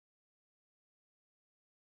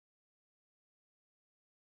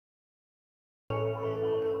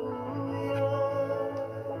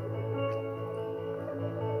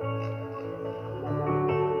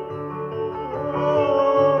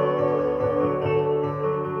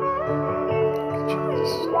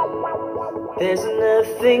There's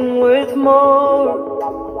nothing worth more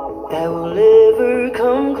that will ever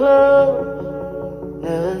come close.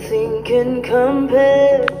 Nothing can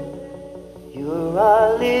compare. You're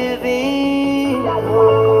our living hope.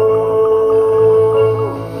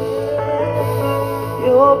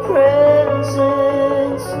 Your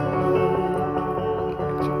presence,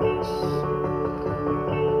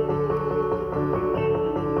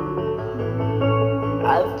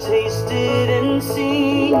 I've tasted and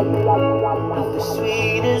seen of the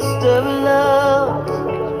sweetest of love,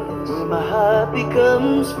 where my heart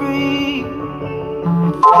becomes free.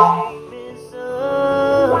 Shame is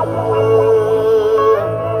undone.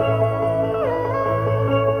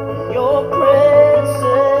 Your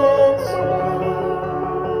presence,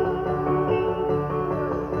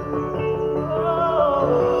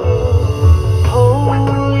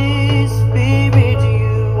 Holy Spirit,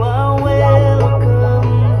 you are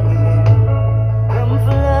welcome here. Come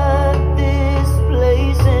flood this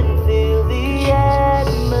place and fill the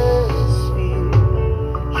atmosphere.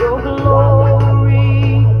 Your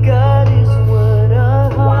glory, God, is what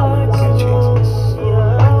our hearts long,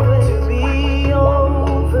 Yahweh, to be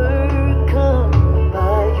overcome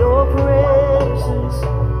by your presence,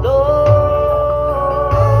 Lord.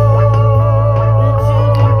 That you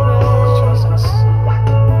can presence,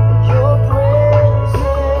 your presence.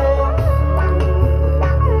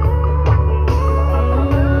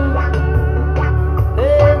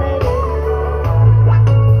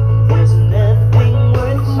 There's nothing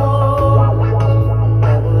worth more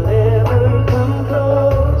that will ever come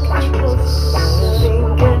close.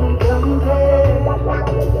 Nothing can compare.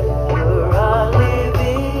 You're our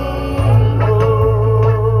living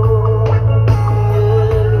hope.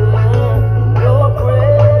 Your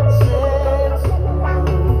presence,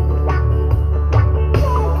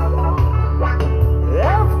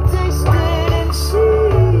 I've tasted and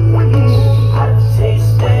seen. I've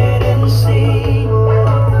tasted and seen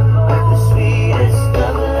of the sweetest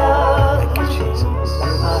of love.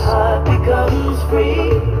 My heart becomes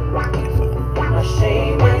free. My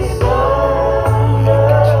shame is undone.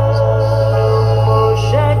 No more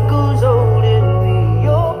shackles holding me.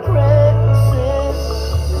 Your presence,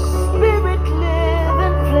 spirit live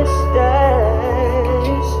and flesh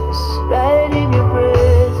dies. Right in your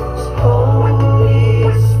presence,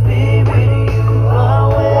 Holy Spirit, you are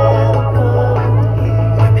welcome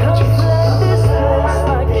here. Come flood this place,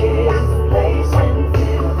 my King, and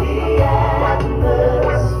fill the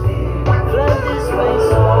atmosphere. Flood this place,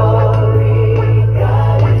 glory,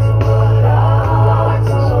 God is what our hearts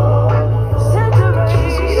long.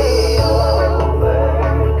 Saturate,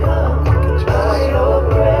 overcome by your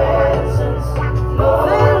presence, Lord.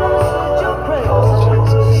 Fill us with your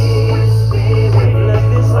presence, Holy Spirit. Flood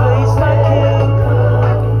this place, my King.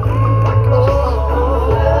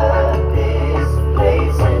 Flood this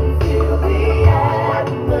place and fill the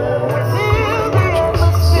atmosphere. Fill the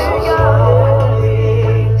atmosphere,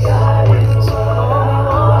 Yahweh. God is what I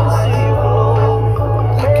want to see you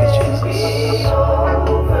glow. Let it be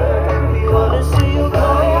over. We want to see you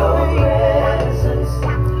glory. Presence,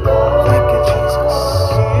 Lord.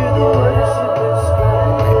 Hear the worshipers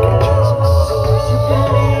cry. The worship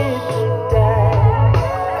and lifted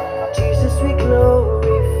high. Jesus, we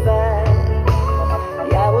glorify.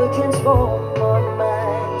 Yahweh, transform our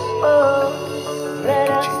minds. Oh, let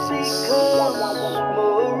us become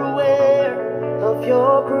more aware of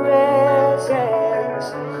your presence.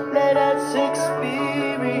 Let us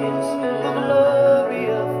experience the glory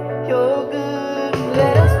of your good.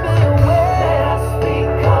 Let us be aware. Let us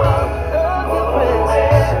become of your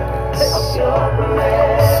presence. Of your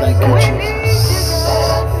presence. Thank you, We Jesus. need you,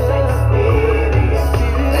 God. Experience the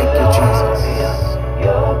Thank you, Jesus. glory of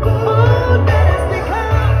your good. Oh, let us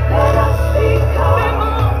become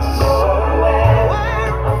more aware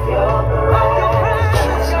of your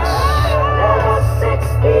presence. Let us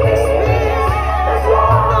experience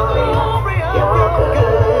the glory of your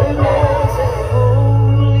goodness.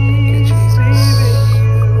 Holy Spirit,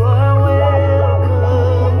 you are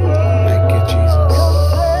welcome here. Thank you, Jesus. Come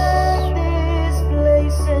flood this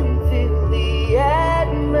place and fill the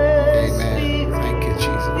atmosphere. Amen. Thank you, Your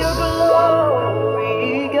Jesus.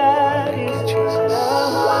 glory, God, Thank you, is what Jesus.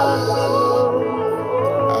 our hearts long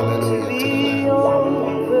for. Hallelujah To to the be Lamb.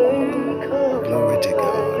 overcome Glory to by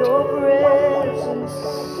God. your presence,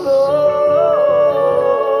 Lord.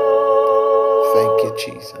 Thank you,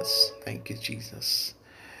 Jesus. Thank you, Jesus.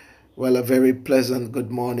 Well, a very pleasant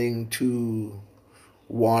good morning to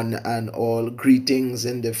one and all. Greetings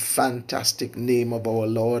in the fantastic name of our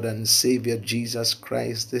Lord and Savior Jesus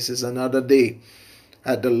Christ. This is another day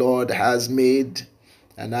that the Lord has made,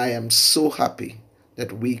 and I am so happy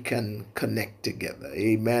that we can connect together.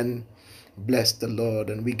 Amen. Bless the Lord,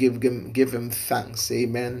 and we give him thanks.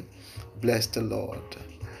 Amen. Bless the Lord.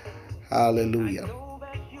 Hallelujah.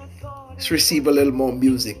 Let's receive a little more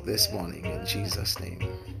music this morning in Jesus' name.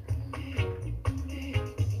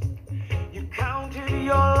 You counted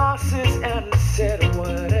your losses and said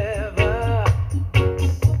whatever,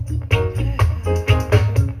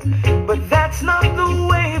 but that's not the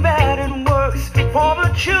way that it works for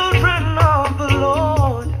the children of the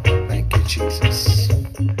Lord. Thank you, Jesus.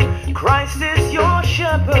 Christ is your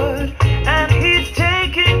shepherd, and he's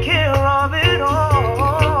taking care of it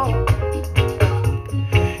all.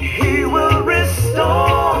 He will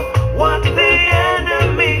restore what the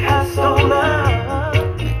enemy has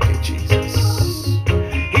stolen. Thank you, Jesus.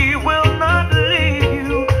 He will not leave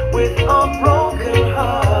you with a broken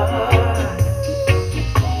heart.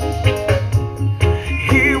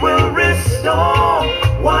 He will restore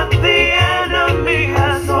what the enemy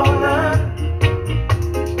has stolen.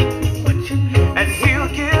 And he'll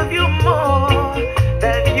give you more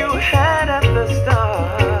than you had at the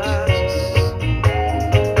start.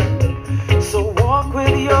 So walk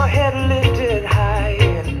with your head lifted high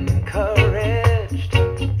and encouraged.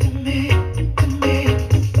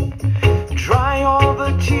 Dry all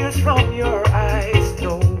the tears from your eyes,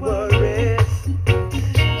 no worries.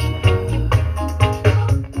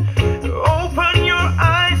 Open your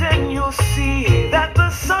eyes and you'll see that the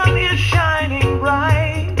sun is shining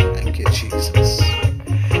bright. Thank you, Jesus.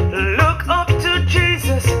 Look up to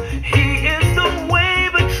Jesus. He is the way,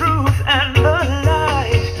 the truth, and the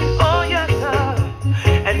light. Oh, yes, sir.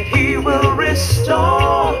 And he will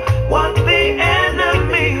restore what the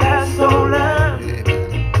enemy has stolen.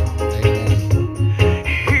 Amen.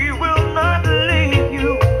 He will not leave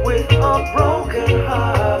you with a broken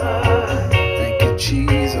heart. Thank you,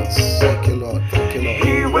 Jesus. Thank you, Lord. Thank you, Lord.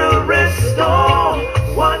 He will restore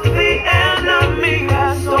what the enemy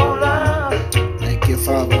has stolen. Thank you,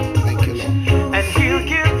 Father. Thank you, Lord. And he'll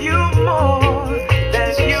give you more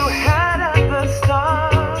than you had at the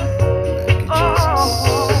start. Thank you,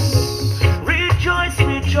 Jesus. Rejoice,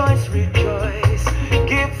 rejoice, rejoice.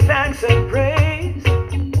 Give thanks and praise.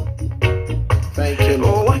 Thank you,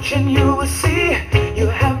 Lord. Watch and you will see you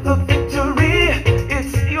have the victory.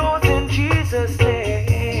 It's yours in Jesus'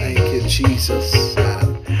 name. Thank you, Jesus.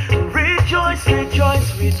 Rejoice,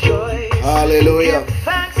 rejoice, rejoice. Hallelujah. Give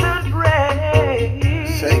thanks and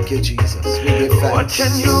praise. Thank you, Jesus. We give thanks. Watch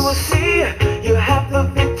and you will see you have the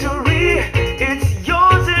victory. It's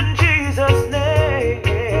yours in Jesus' name.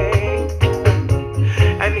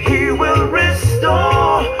 And he will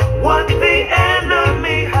restore what the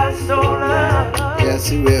enemy has stolen. Yes,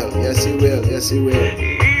 he will. Yes, he will. Yes, he will.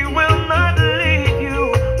 He will not leave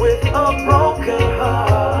you with a broken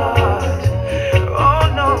heart. Oh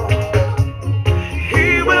no.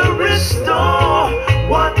 He will restore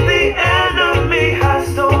what the enemy has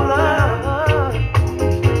stolen.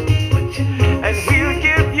 And he'll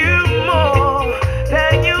give you more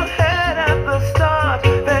than you had at the start.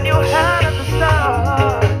 Than you had at the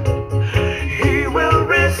start. He will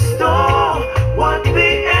restore what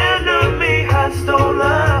the enemy has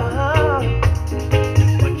stolen.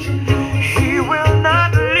 He will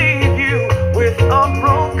not leave you with a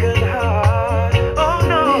broken heart. Oh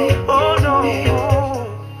no, oh no.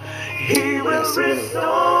 He will Yes, he will.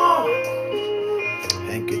 restore.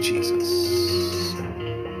 Thank you, Jesus.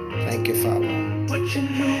 Thank you, Father.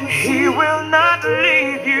 He will not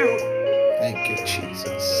leave you. Thank you,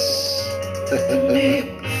 Jesus.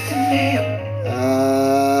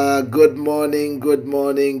 Good morning, good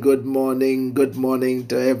morning, good morning, good morning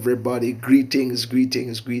to everybody. Greetings,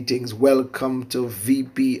 greetings, greetings. Welcome to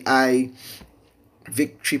VPI,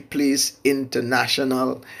 Victory Place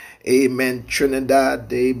International. Amen.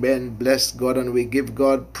 Trinidad. Amen. Bless God, and we give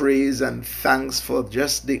God praise and thanks for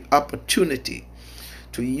just the opportunity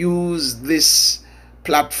to use this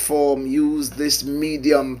platform, use this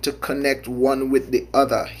medium to connect one with the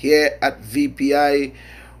other. Here at VPI,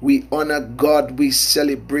 we honor God, we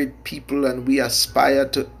celebrate people, and we aspire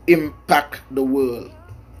to impact the world.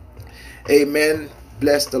 Amen.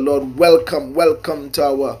 Bless the Lord. Welcome to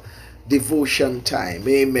our devotion time.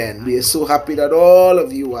 Amen. We are so happy that all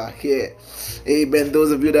of you are here. Amen.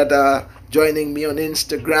 Those of you that are joining me on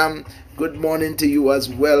Instagram, good morning to you as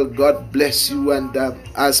well. God bless you. And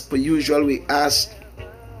as per usual, we ask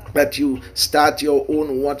that you start your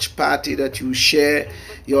own watch party, that you share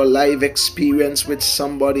your live experience with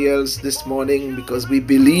somebody else this morning, because we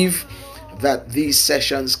believe that these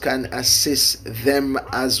sessions can assist them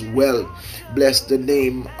as well. Bless the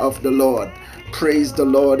name of the Lord. Praise the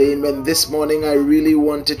Lord. Amen. This morning I really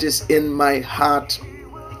want, it is in my heart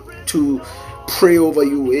to pray over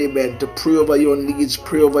you, amen, to pray over your needs,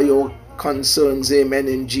 pray over your concerns, amen,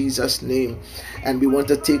 in Jesus' name. And we want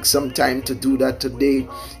to take some time to do that today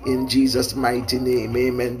in Jesus' mighty name,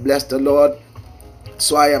 amen. Bless the Lord.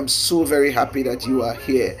 So I am so very happy that you are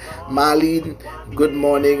here. Marlene, good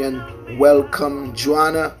morning and welcome.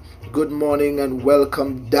 Joanna, good morning and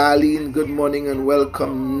welcome. Darlene, good morning and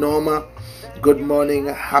welcome. Norma, good morning.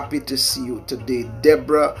 Happy to see you today.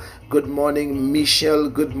 Deborah, good morning. Michelle,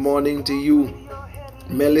 good morning to you.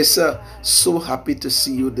 Melissa, so happy to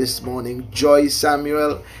see you this morning. Joy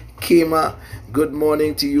Samuel, Kema, good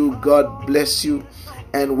morning to you. God bless you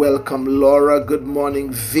and welcome. Laura, good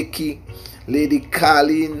morning. Vicky, Lady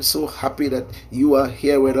Carleen, so happy that you are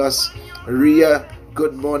here with us. Ria,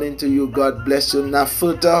 good morning to you. God bless you.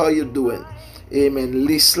 Nafuta, how you doing? Amen.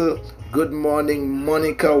 Liesl, good morning.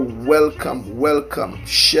 Monica, welcome, welcome.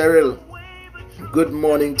 Cheryl, good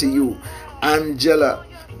morning to you. Angela,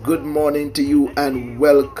 good morning to you and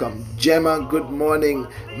welcome. Gemma, good morning.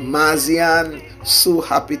 Mazian, so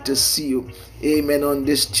happy to see you. Amen. On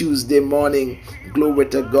this Tuesday morning, glory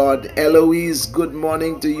to God. Eloise, good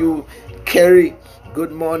morning to you. Kerry,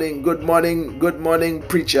 good morning, good morning, good morning,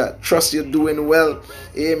 preacher. Trust you're doing well.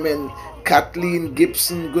 Amen. Kathleen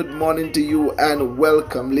Gibson, good morning to you and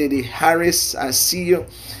welcome. Lady Harris, I see you.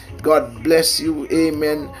 God bless you.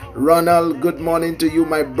 Amen. Ronald, good morning to you,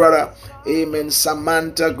 my brother. Amen.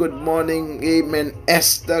 Samantha, good morning. Amen.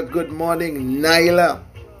 Esther, good morning. Nyla,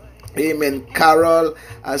 amen. Carol,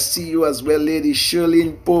 I see you as well. Lady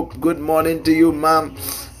Shirley Pope, good morning to you, ma'am.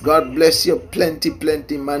 God bless you. Plenty,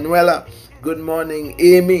 plenty. Manuela, good morning.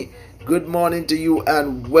 Amy, good morning to you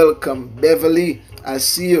and welcome. Beverly, I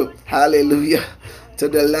see you. Hallelujah to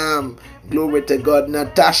the Lamb. Glory to God.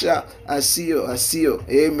 Natasha, I see you. I see you.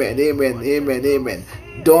 Amen. Amen. Amen. Amen.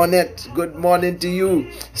 Donette, good morning to you.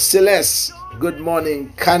 Celeste, good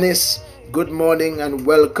morning. Canis, good morning and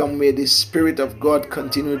welcome. May the Spirit of God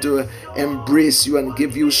continue to embrace you and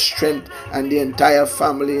give you strength and the entire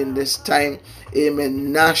family in this time.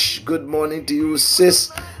 Amen. Nash, good morning to you. Sis,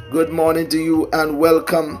 good morning to you and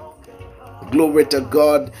welcome. Glory to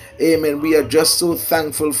God. Amen. We are just so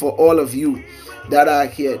thankful for all of you that are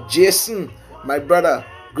here. Jason, my brother,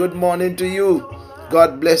 good morning to you.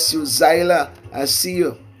 God bless you. Zyla, I see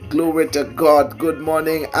you. Glory to God. Good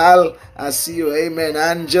morning. Al, I see you. Amen.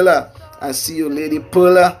 Angela, I see you. Lady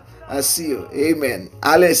Perla, I see you. Amen.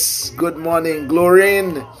 Alice, good morning.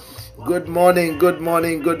 Glorine, good morning. Good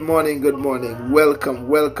morning. Good morning. Good morning. Welcome,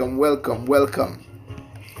 welcome, welcome, welcome.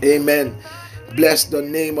 Amen. Bless the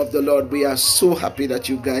name of the Lord. We are so happy that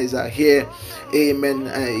you guys are here. Amen.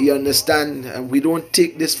 You understand? We don't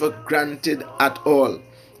take this for granted at all.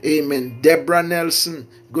 Amen. Deborah Nelson,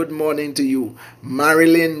 good morning to you.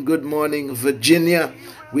 Marilyn, good morning. Virginia,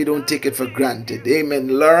 we don't take it for granted.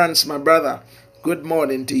 Amen. Lawrence, my brother, good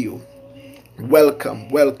morning to you. Welcome,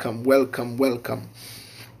 welcome, welcome, welcome.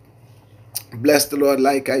 Bless the Lord.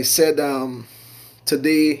 Like I said,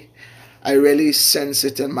 today I really sense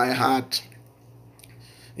it in my heart.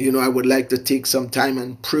 I would like to take some time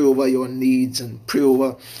and pray over your needs and pray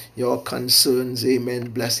over your concerns. Amen.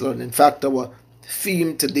 Bless the Lord. In fact, our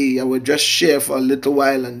theme today, I will just share for a little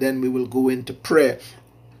while and then we will go into prayer.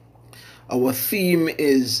 Our theme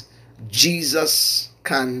is Jesus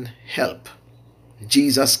can help.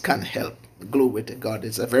 Jesus can help. Glory to God.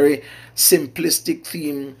 It's a very simplistic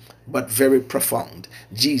theme, but very profound.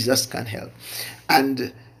 Jesus can help.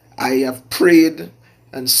 And I have prayed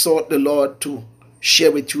and sought the Lord to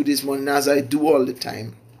share with you this morning, as I do all the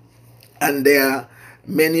time. And there are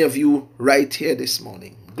many of you right here this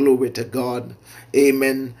morning. Glory to God.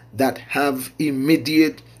 Amen. That have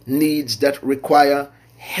immediate needs that require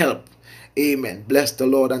help. Amen. Bless the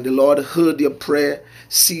Lord. And the Lord heard your prayer,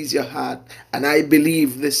 sees your heart. And I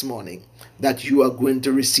believe this morning that you are going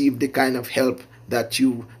to receive the kind of help that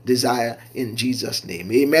you desire in Jesus'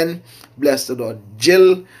 name. Amen. Bless the Lord.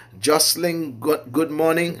 Jill, Jocelyn, good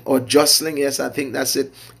morning. Or Jocelyn, yes, I think that's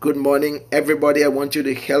it. Good morning, everybody. I want you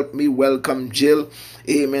to help me welcome Jill.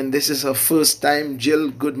 Amen. This is her first time. Jill,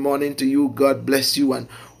 good morning to you. God bless you and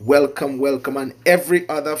welcome, welcome. And every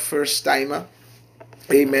other first timer,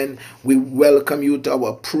 amen, we welcome you to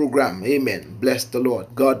our program. Amen. Bless the Lord.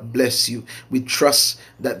 God bless you. We trust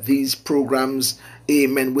that these programs,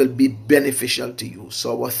 amen, will be beneficial to you.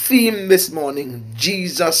 So our theme this morning,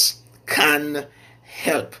 Jesus can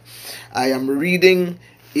help. I am reading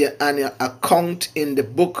an account in the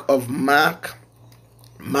book of Mark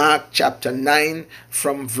chapter 9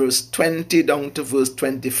 from verse 20 down to verse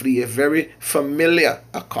 23, a very familiar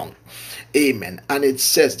account. Amen. And it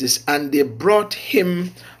says this, and they brought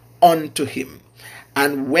him unto him.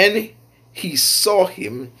 And when he saw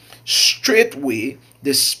him, straightway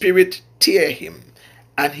the spirit tear him,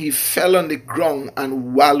 and he fell on the ground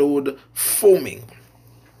and wallowed foaming.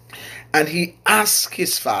 And he asked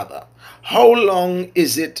his father, How long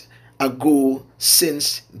is it ago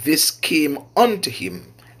since this came unto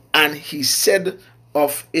him? And he said,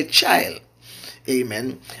 Of a child.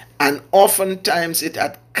 Amen. And oftentimes it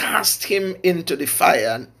had cast him into the fire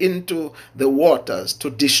and into the waters to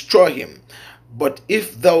destroy him. But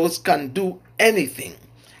if thou can do anything,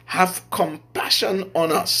 have compassion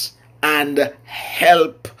on us and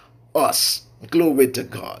help us. Glory to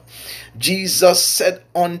God. Jesus said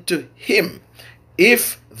unto him,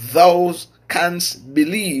 If thou canst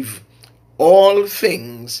believe, all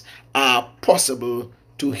things are possible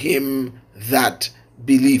to him that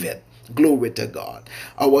believeth. Glory to God.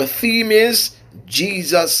 Our theme is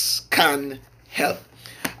Jesus can help.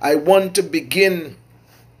 I want to begin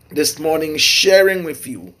this morning sharing with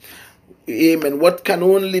you, amen, what can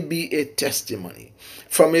only be a testimony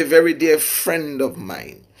from a very dear friend of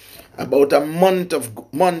mine. About a month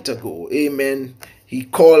ago, amen, he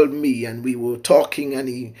called me and we were talking, and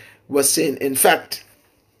he was saying, in fact,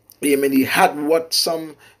 amen, he had what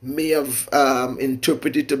some may have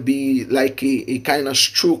interpreted to be like a kind of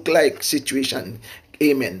stroke-like situation,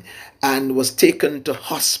 amen, and was taken to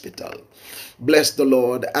hospital. Bless the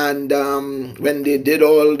Lord. And when they did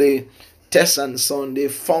all the tests and so on, they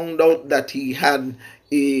found out that he had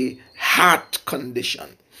a heart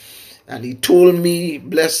condition. And he told me,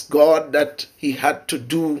 bless God, that he had to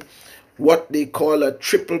do what they call a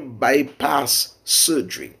triple bypass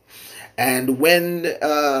surgery. And when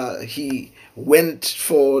he went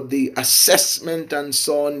for the assessment and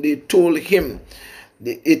so on, they told him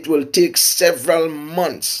it will take several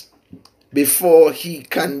months before he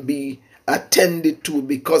can be attended to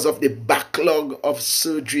because of the backlog of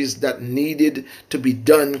surgeries that needed to be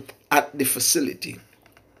done at the facility.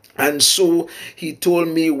 And so he told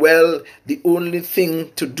me, well, the only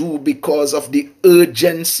thing to do because of the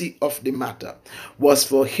urgency of the matter was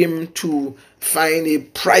for him to find a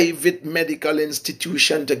private medical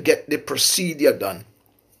institution to get the procedure done.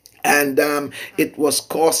 And it was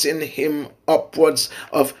costing him upwards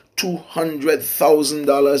of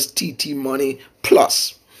 $200,000 TT money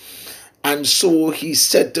plus. And so he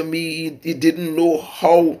said to me he didn't know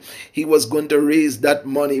how he was going to raise that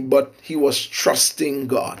money, but he was trusting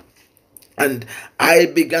God. And I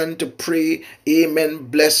began to pray, amen,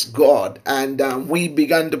 bless God. And we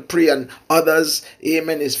began to pray, and others,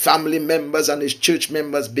 amen, his family members and his church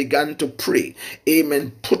members began to pray,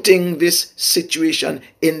 amen, putting this situation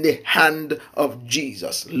in the hand of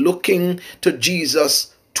Jesus, looking to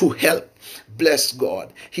Jesus to help. Bless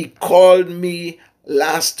God. He called me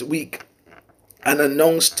last week and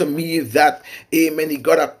announced to me that, amen, he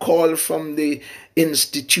got a call from the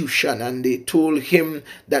institution and they told him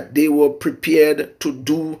that they were prepared to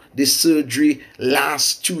do the surgery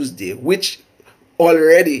last Tuesday, which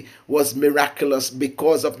already was miraculous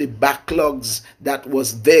because of the backlogs that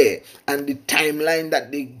was there and the timeline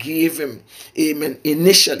that they gave him, amen,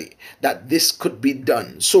 initially, that this could be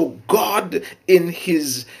done. So God, in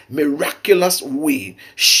his miraculous way,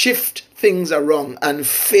 shift things around and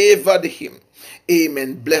favored him.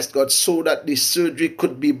 Amen. Bless God. So that the surgery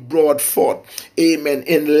could be brought forth. Amen.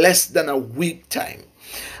 In less than a week time.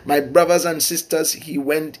 My brothers and sisters, he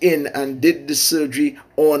went in and did the surgery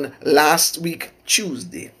on last week,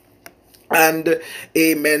 Tuesday. And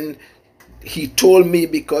amen. He told me,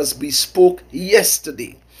 because we spoke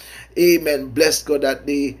yesterday. Amen. Bless God, that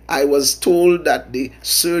I was told that the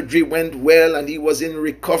surgery went well and he was in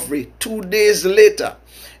recovery. 2 days later,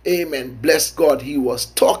 amen, bless God, he was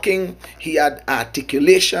talking, he had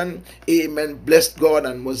articulation, amen, bless God,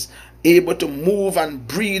 and was able to move and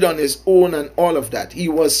breathe on his own and all of that. He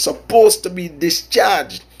was supposed to be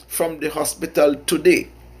discharged from the hospital today,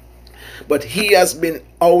 but he has been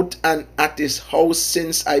out and at his house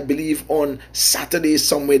since, I believe, on Saturday,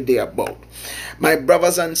 somewhere thereabout. My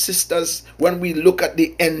brothers and sisters, when we look at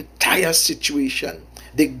the entire situation,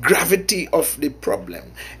 the gravity of the problem,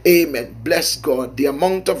 amen, bless God, the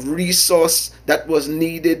amount of resource that was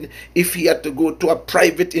needed if he had to go to a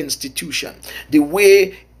private institution, the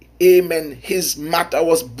way, amen, his matter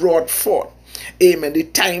was brought forth, amen, the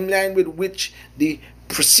timeline with which the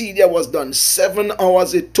procedure was done, 7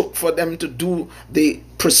 hours it took for them to do the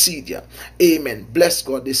procedure, amen, bless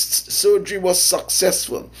God, the surgery was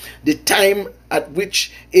successful, the time at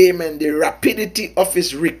which, amen, the rapidity of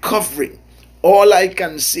his recovery, all I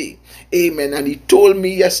can say, amen. And he told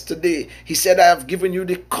me yesterday, he said, I have given you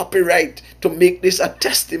the copyright to make this a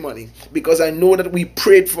testimony, because I know that we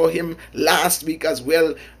prayed for him last week as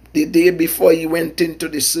well, the day before he went into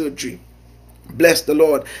the surgery. Bless the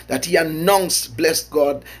Lord, that he announced, bless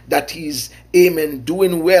God, that he's, amen,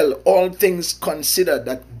 doing well, all things considered,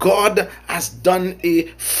 that God has done a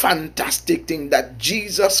fantastic thing, that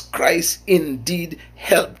Jesus Christ indeed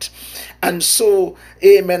helped. And so,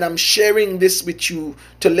 amen, I'm sharing this with you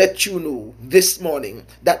to let you know this morning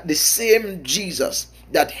that the same Jesus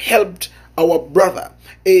that helped our brother,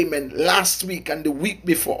 amen, last week and the week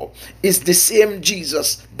before is the same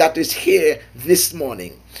Jesus that is here this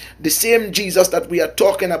morning. The same Jesus that we are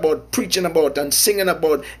talking about, preaching about, and singing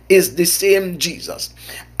about is the same Jesus.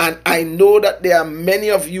 And I know that there are many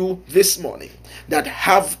of you this morning that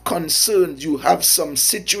have concerns. You have some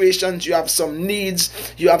situations, you have some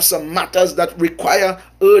needs, you have some matters that require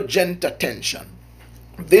urgent attention.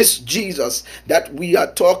 This Jesus that we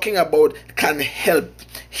are talking about can help.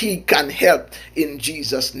 He can help in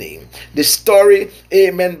Jesus' name. The story,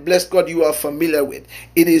 amen, bless God, you are familiar with.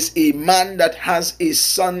 It is a man that has a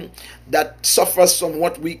son that suffers from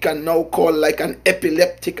what we can now call like an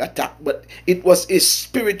epileptic attack, but it was a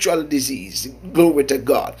spiritual disease. Glory to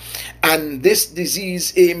God. And this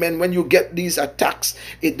disease, amen, when you get these attacks,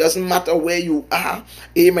 it doesn't matter where you are,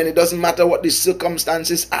 amen, it doesn't matter what the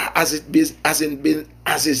circumstances are as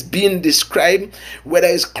is being described, whether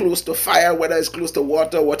it's close to fire, whether it's close to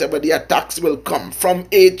water, whatever, the attacks will come from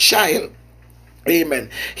a child. Amen.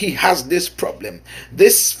 He has this problem.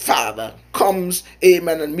 This father comes,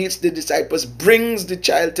 amen, and meets the disciples, brings the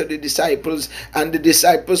child to the disciples, and the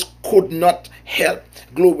disciples could not help.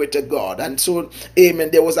 Glory to God. And so, amen,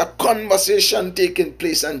 there was a conversation taking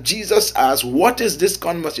place, and Jesus asked, what is this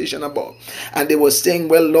conversation about? And they were saying,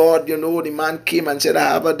 well, Lord, you know, the man came and said, I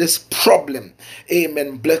have this problem.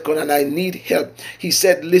 Amen. Bless God, and I need help. He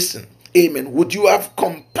said, listen. Amen. Would you have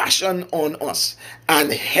compassion on us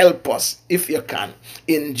and help us if you can,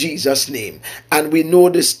 in Jesus' name? And we know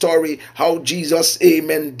the story how Jesus,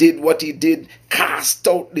 amen, did what he did, cast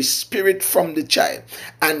out the spirit from the child,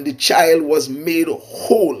 and the child was made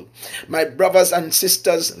whole. My brothers and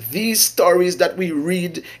sisters, these stories that we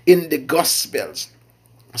read in the Gospels,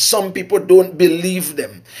 some people don't believe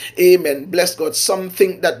them. Amen. Bless God. Some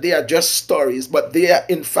think that they are just stories, but they are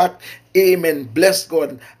in fact, amen, bless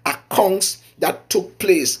God, accounts that took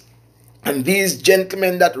place. And these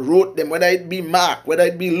gentlemen that wrote them, whether it be Mark, whether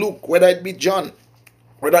it be Luke, whether it be John,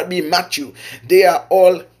 whether it be Matthew, they are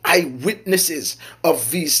all eyewitnesses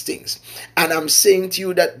of these things. And I'm saying to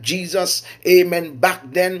you that Jesus, amen, back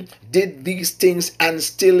then did these things and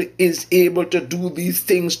still is able to do these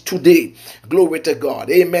things today. Glory to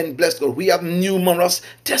God. Amen. Bless God. We have numerous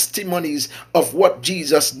testimonies of what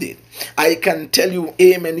Jesus did. I can tell you,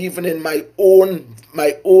 amen, even in my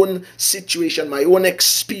own situation, my own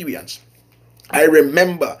experience. I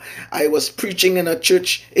remember I was preaching in a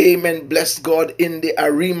church, amen, bless God, in the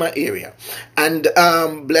Arima area. And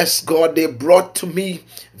bless God, they brought to me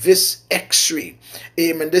this x-ray.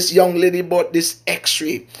 Amen. This young lady bought this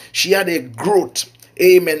x-ray. She had a growth,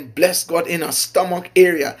 amen, bless God, in her stomach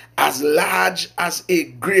area as large as a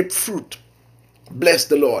grapefruit. Bless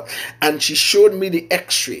the Lord. And she showed me the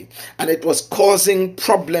x-ray, and it was causing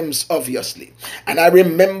problems, obviously. And I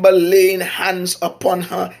remember laying hands upon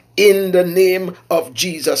her in the name of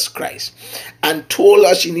Jesus Christ and told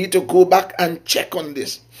her she needed to go back and check on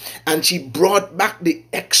this. And she brought back the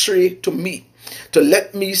x-ray to me to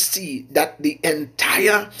let me see that the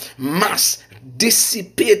entire mass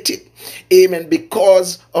dissipated, amen,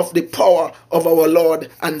 because of the power of our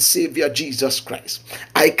Lord and Savior Jesus Christ.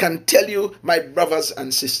 I can tell you, my brothers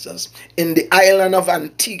and sisters, in the island of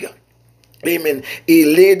Antigua, amen, a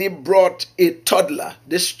lady brought a toddler.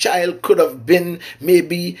 This child could have been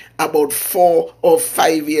maybe about 4 or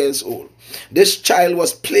 5 years old. This child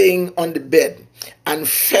was playing on the bed and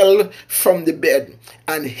fell from the bed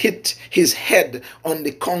and hit his head on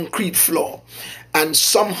the concrete floor. And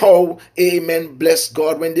somehow, amen, bless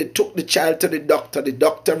God, when they took the child to the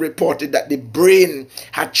doctor reported that the brain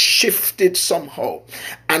had shifted somehow,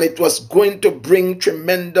 and it was going to bring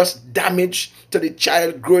tremendous damage to the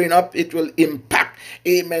child growing up. It will impact,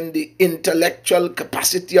 amen, the intellectual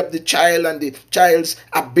capacity of the child and the child's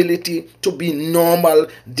ability to be normal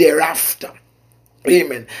thereafter.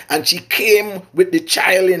 Amen. And she came with the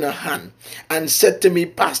child in her hand and said to me,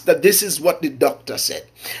 Pastor, this is what the doctor said.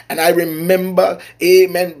 And I remember,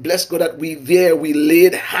 amen, bless God, that we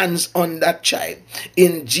laid hands on that child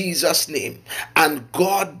in Jesus' name. And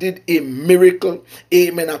God did a miracle,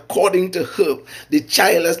 amen. According to her, the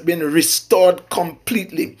child has been restored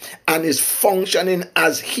completely and is functioning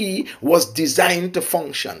as he was designed to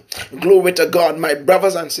function. Glory to God. My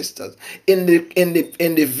brothers and sisters, in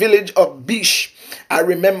the village of Bish, I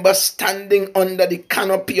remember standing under the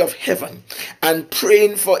canopy of heaven and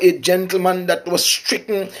praying for a gentleman that was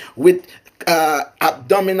stricken with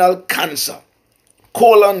abdominal cancer,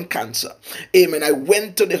 colon cancer. Amen. I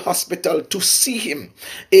went to the hospital to see him.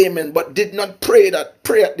 Amen. But did not pray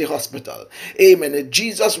at the hospital. Amen. And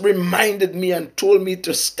Jesus reminded me and told me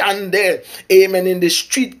to stand there. Amen. In the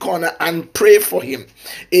street corner and pray for him.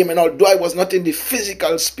 Amen. Although I was not in the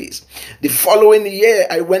physical space. The following year,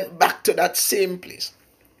 I went back to that same place.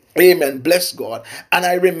 Amen. Bless God. And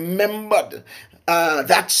I remembered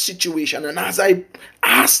that situation. And as I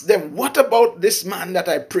asked them, what about this man that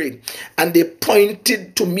I prayed? And they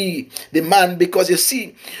pointed to me, the man, because you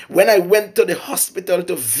see, when I went to the hospital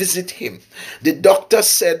to visit him, the doctor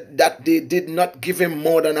said that they did not give him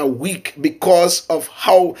more than a week because of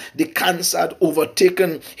how the cancer had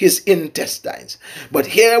overtaken his intestines. But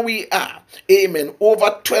here we are, amen,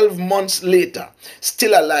 over 12 months later,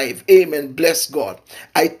 still alive. Amen. Bless God.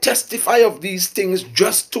 I testify of these things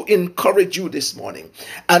just to encourage you this morning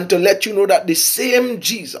and to let you know that the same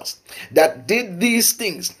Jesus that did these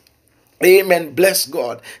things, amen, bless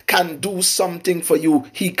God, can do something for you.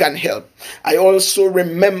 He can help. I also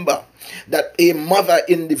remember that a mother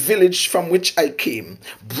in the village from which I came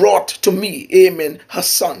brought to me, amen, her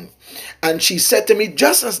son. And she said to me,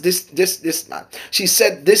 just as this man, she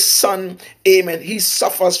said, this son, amen, he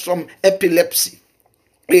suffers from epilepsy.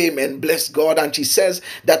 Amen. Bless God. And she says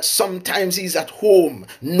that sometimes he's at home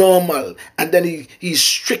normal and then he's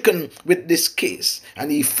stricken with this case and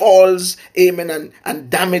he falls, amen, and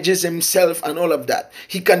damages himself and all of that.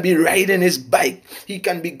 He can be riding his bike. He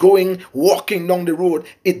can be walking down the road.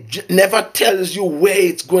 It never tells you where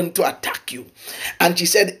it's going to attack you. And she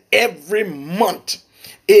said every month,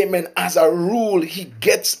 amen, as a rule, he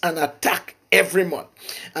gets an attack every month.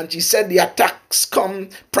 And she said the attacks come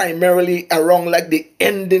primarily around like the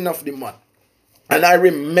ending of the month. And I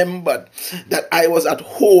remembered that I was at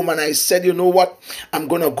home and I said, you know what? I'm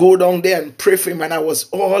going to go down there and pray for him. And I was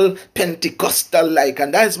all Pentecostal-like.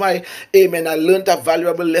 And that's why, amen, I learned a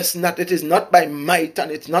valuable lesson that it is not by might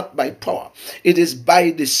and it's not by power. It is by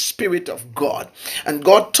the Spirit of God. And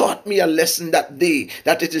God taught me a lesson that day,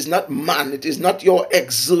 that it is not man, it is not your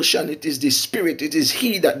exertion, it is the Spirit. It is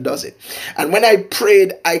He that does it. And when I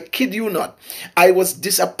prayed, I kid you not, I was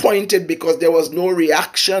disappointed because there was no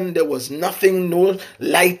reaction, there was nothing, no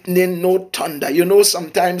lightning, no thunder. You know,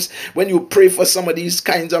 sometimes when you pray for some of these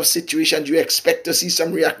kinds of situations, you expect to see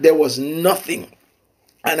some react. There was nothing.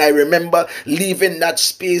 And I remember leaving that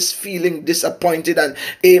space feeling disappointed and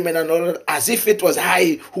amen and all that, as if it was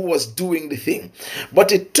I who was doing the thing.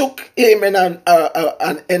 But it took, amen,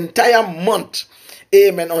 an entire month,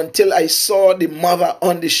 amen, until I saw the mother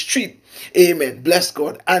on the street. Amen. Bless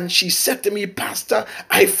God. And she said to me, Pastor,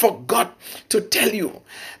 I forgot to tell you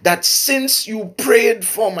that since you prayed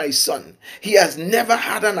for my son, he has never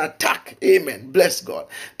had an attack. Amen. Bless God.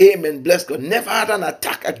 Amen. Bless God. Never had an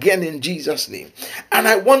attack again in Jesus' name. And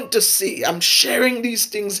I want to say, I'm sharing these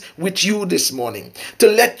things with you this morning to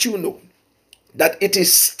let you know that it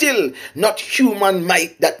is still not human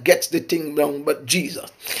might that gets the thing done, but Jesus.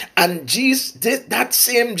 And Jesus, that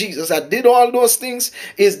same Jesus that did all those things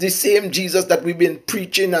is the same Jesus that we've been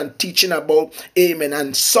preaching and teaching about. Amen.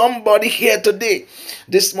 And somebody here today,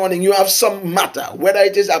 this morning, you have some matter, whether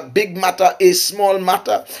it is a big matter, a small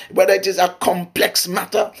matter, whether it is a complex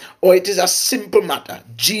matter, or it is a simple matter.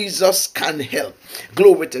 Jesus can help.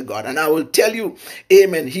 Glory to God. And I will tell you,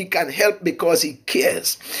 amen, He can help because He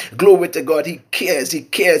cares. Glory to God. He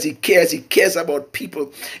cares about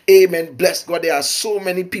people. Amen. Bless God. There are so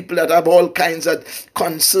many people that have all kinds of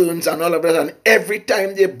concerns and all of that. And every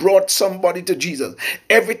time they brought somebody to Jesus,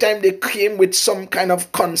 every time they came with some kind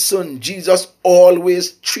of concern, Jesus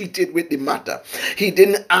always treated with the matter. He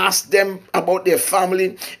didn't ask them about their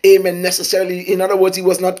family, amen, necessarily. In other words, He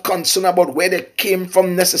was not concerned about where they came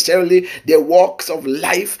from necessarily, their walks of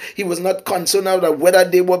life. He was not concerned about whether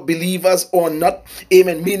they were believers or not,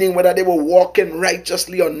 amen, meaning whether they were walking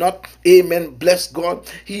righteously or not, amen, bless God.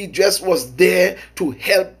 He just was there to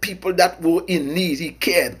help people that were in need. He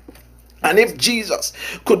cared. And if Jesus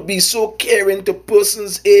could be so caring to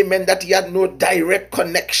persons, amen, that He had no direct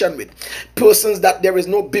connection with, persons that there is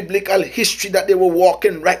no biblical history that they were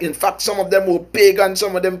walking right. In fact, some of them were pagan,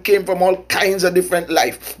 some of them came from all kinds of different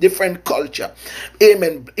life, different culture.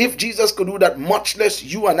 Amen. If Jesus could do that, much less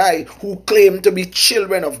you and I who claim to be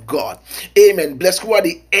children of God. Amen. Bless, who are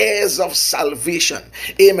the heirs of salvation.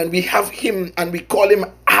 Amen. We have Him and we call Him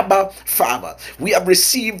Abba Father. We have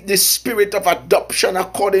received the spirit of adoption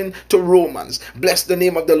according to Romans. Bless the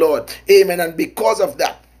name of the Lord. Amen. And because of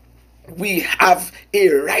that, we have a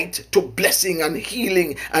right to blessing and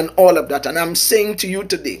healing and all of that. And I'm saying to you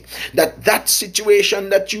today that that situation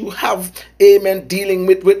that you have, amen, dealing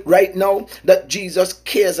with right now, that Jesus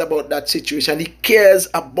cares about that situation. He cares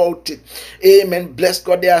about it. Amen. Bless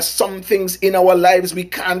God. There are some things in our lives we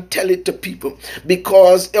can't tell it to people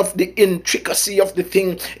because of the intricacy of the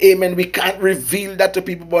thing. Amen. We can't reveal that to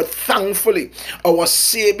people, but thankfully our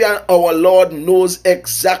Savior, our Lord knows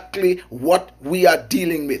exactly what we are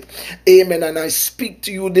dealing with. Amen. And I speak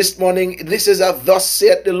to you this morning. This is a thus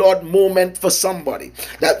saith the Lord moment for somebody,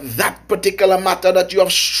 that particular matter that you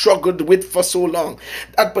have struggled with for so long,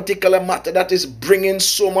 that particular matter that is bringing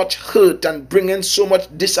so much hurt and bringing so much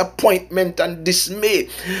disappointment and dismay,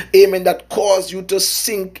 amen, that cause you to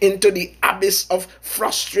sink into the abyss of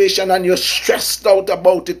frustration and you're stressed out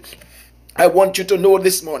about it. I want you to know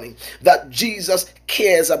this morning that Jesus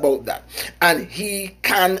cares about that, and he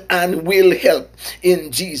can and will help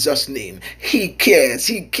in Jesus' name. He cares,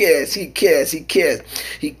 he cares, he cares, he cares.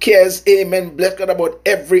 He cares, amen, bless God, about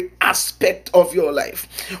every aspect of your life.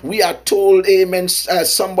 We are told, amen,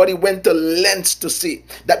 somebody went to lengths to say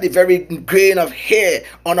that the very grain of hair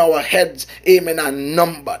on our heads, amen, are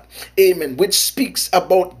numbered, amen, which speaks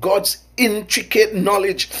about God's intricate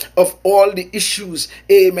knowledge of all the issues,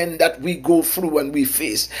 amen, that we go through and we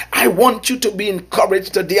face. I want you to be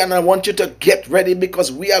encouraged today, and I want you to get ready,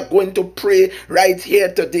 because we are going to pray right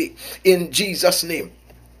here today in Jesus' name.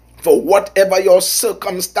 For whatever your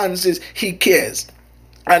circumstances, he cares.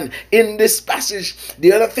 And in this passage,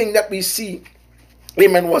 the other thing that we see,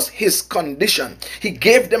 amen, was his condition. He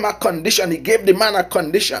gave them a condition. He gave the man a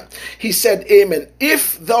condition. He said, amen,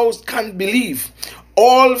 if thou can believe,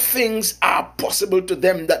 all things are possible to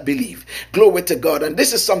them that believe. Glory to God. And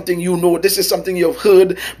this is something you know, this is something you've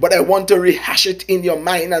heard, but I want to rehash it in your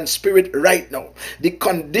mind and spirit right now. The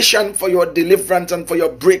condition for your deliverance and for your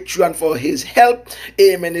breakthrough and for his help,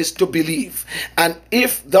 amen, is to believe. And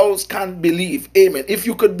if those can believe, amen, if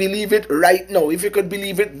you could believe it right now, if you could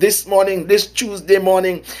believe it this morning, this Tuesday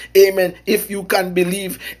morning, amen, if you can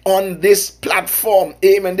believe on this platform,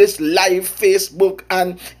 amen, this live Facebook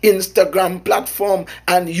and Instagram platform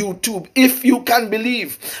and YouTube, if you can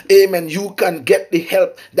believe, amen, you can get the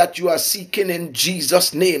help that you are seeking in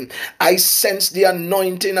Jesus' name. I sense the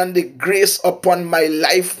anointing and the grace upon my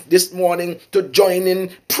life this morning to join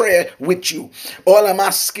in prayer with you. All I'm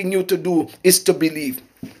asking you to do is to believe.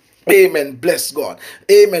 Amen. Bless God.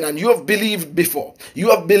 Amen. And you have believed before.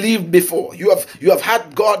 You have believed before. You have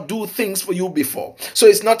had God do things for you before. So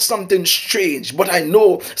it's not something strange. But I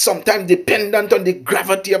know sometimes, dependent on the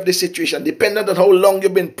gravity of the situation, dependent on how long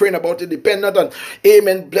you've been praying about it, dependent on,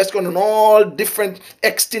 amen, bless God, on all different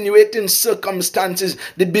extenuating circumstances,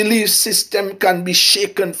 the belief system can be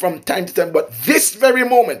shaken from time to time. But this very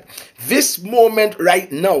moment, this moment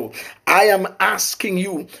right now, I am asking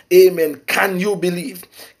you, amen, can you believe?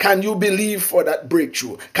 Can you believe for that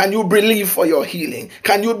breakthrough? Can you believe for your healing?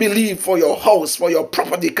 Can you believe for your house, for your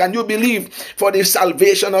property? Can you believe for the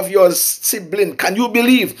salvation of your sibling? Can you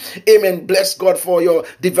believe, amen, bless God, for your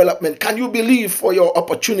development? Can you believe for your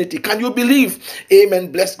opportunity? Can you believe,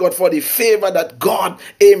 amen, bless God, for the favor that God,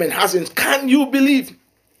 amen, has in? Can you believe?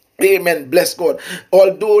 Amen. Bless God.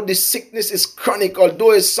 Although the sickness is chronic,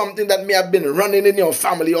 although it's something that may have been running in your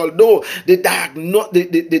family, although the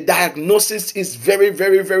diagnosis is very,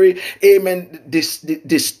 very, very, amen,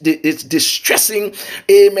 it's distressing.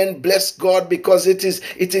 Amen. Bless God, because it is,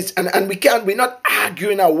 and we're not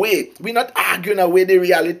arguing away. We're not arguing away the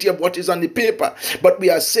reality of what is on the paper, but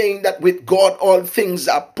we are saying that with God, all things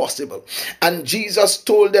are possible. And Jesus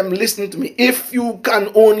told them, listen to me, if you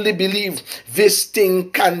can only believe, this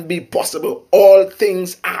thing can be possible. All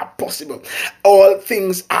things are possible. All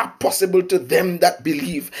things are possible to them that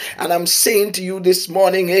believe. And I'm saying to you this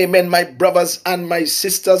morning, amen, my brothers and my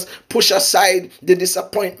sisters, push aside the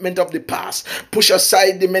disappointment of the past. Push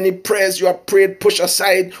aside the many prayers you have prayed. Push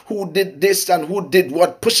aside who did this and who did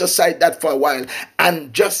what. Push aside that for a while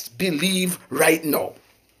and just believe right now.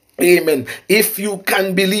 Amen. If you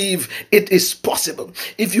can believe, it is possible.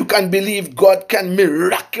 If you can believe, God can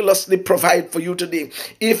miraculously provide for you today.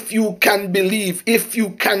 If you can believe,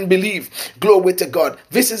 glory to God.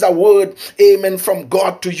 This is a word, amen, from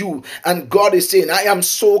God to you. And God is saying, I am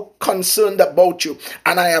so concerned about you.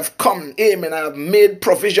 And I have come, amen, I have made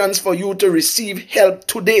provisions for you to receive help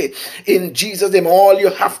today. In Jesus' name, all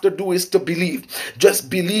you have to do is to believe.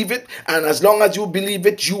 Just believe it. And as long as you believe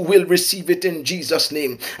it, you will receive it in Jesus'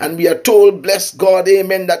 name. And we are told, bless God,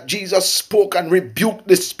 amen, that Jesus spoke and rebuked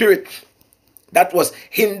the spirit that was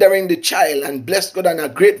hindering the child, and bless God, and a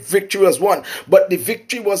great victory was won. But the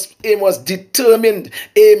victory was determined,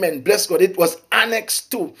 amen, bless God, it was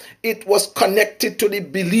annexed to, it was connected to the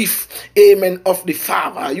belief, amen, of the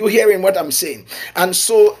father. Are you hearing what I'm saying? And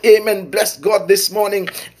so, amen, bless God, this morning,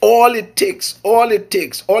 and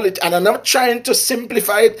I'm not trying to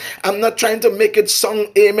simplify it, I'm not trying to make it sound,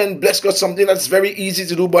 amen, bless God, something that's very easy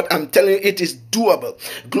to do, but I'm telling you, it is doable.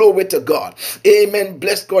 Glory to God, amen,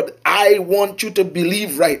 bless God. I want you to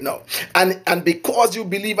believe right now, and because you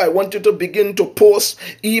believe, I want you to begin to post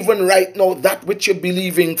even right now that which you're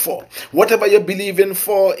believing for. Whatever you're believing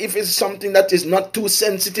for, if it's something that is not too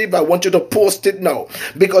sensitive, I want you to post it now,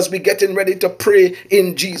 because we're getting ready to pray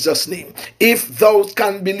in Jesus' name. If thou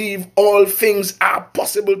can believe, all things are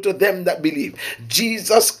possible to them that believe.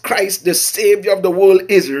 Jesus Christ, the Savior of the world,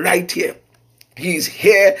 is right here. He's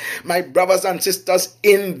here, my brothers and sisters,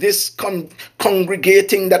 in this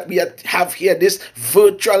congregating that we have here, this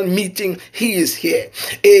virtual meeting. He is here.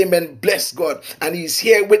 Amen. Bless God. And he's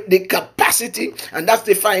here with the capacity. And that's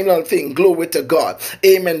the final thing. Glory to God.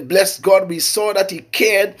 Amen. Bless God. We saw that he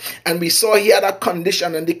cared, and we saw he had a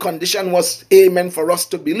condition, and the condition was, amen, for us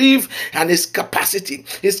to believe, and his capacity,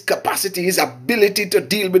 his ability to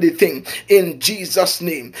deal with the thing in Jesus'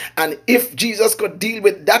 name. And if Jesus could deal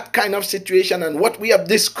with that kind of situation and what we have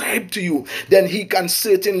described to you, then he can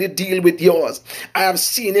certainly deal with yours. I have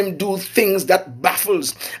seen him do things that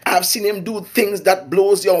baffles. I have seen him do things that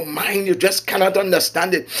blows your mind. You just cannot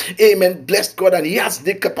understand it. Amen. Bless God. And he has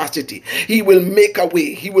the capacity. He will make a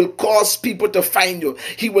way. He will cause people to find you.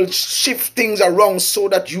 He will shift things around so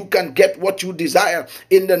that you can get what you desire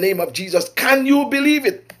in the name of Jesus. Can you believe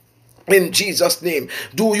it? In Jesus' name.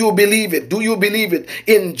 Do you believe it? Do you believe it?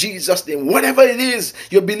 In Jesus' name. Whatever it is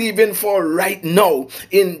you're believing for right now,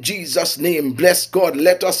 in Jesus' name. Bless God.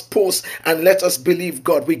 Let us post and let us believe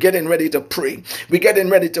God. We're getting ready to pray. We're getting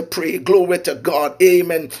ready to pray. Glory to God.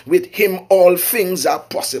 Amen. With him all things are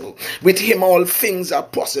possible. With him all things are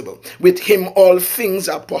possible. With him all things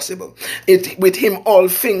are possible. With him all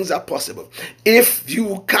things are possible. If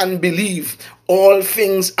you can believe, all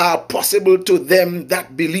things are possible to them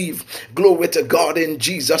that believe. Glory to God in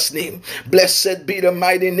Jesus' name. Blessed be the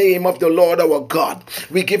mighty name of the Lord our God.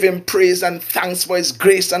 We give him praise and thanks for his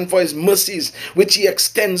grace and for his mercies, which he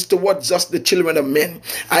extends towards us, the children of men.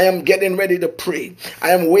 I am getting ready to pray.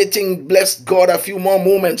 I am waiting, bless God, a few more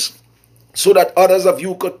moments, so that others of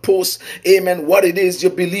you could post, amen, what it is you're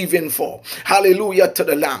believing for. Hallelujah to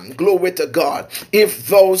the Lamb. Glory to God. If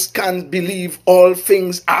those can believe, all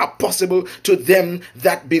things are possible to them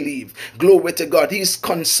that believe. Glory to God. He's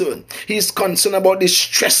concerned. He's concerned about the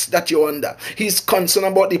stress that you're under. He's concerned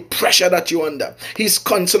about the pressure that you're under. He's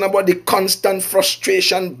concerned about the constant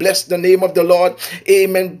frustration. Bless the name of the Lord.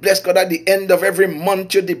 Amen. Bless God. At the end of every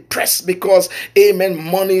month, you're depressed because, amen,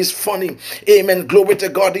 money is funny. Amen. Glory to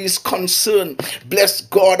God. He's concerned, bless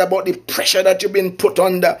God, about the pressure that you've been put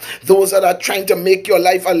under. Those that are trying to make your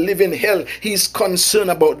life a living hell, he's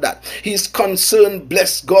concerned about that. He's concerned,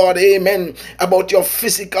 bless God, amen, about your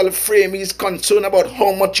physical frame. He's concerned about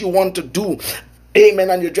how much you want to do.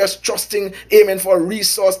 Amen. And you're just trusting, amen, for a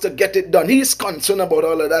resource to get it done. He's concerned about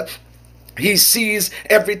all of that. He sees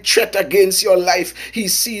every threat against your life. He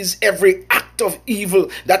sees every act of evil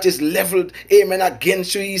that is leveled, amen,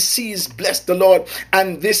 against you. He sees, bless the Lord.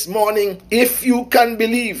 And this morning, if you can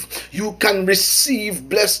believe, you can receive,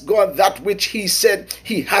 bless God, that which he said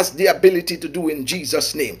he has the ability to do in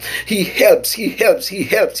Jesus' name. He helps, he helps, he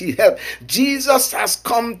helps, he helps. Jesus has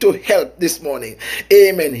come to help this morning.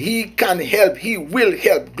 Amen. He can help. He will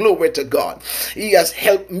help. Glory to God. He has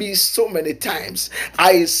helped me so many times.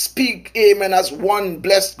 I speak, amen, as one,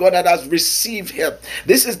 blessed God, that has received help.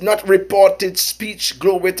 This is not reported speech.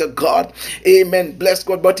 Glory to God. Amen. Bless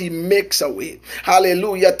God. But he makes a way.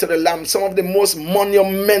 Hallelujah to the Lamb. Some of the most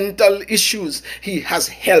monumental issues he has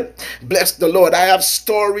helped. Bless the Lord. I have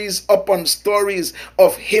stories upon stories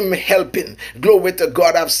of him helping. Glory to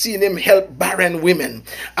God. I've seen him help barren women.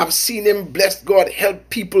 I've seen him, bless God, help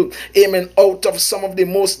people, amen, out of some of the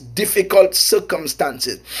most difficult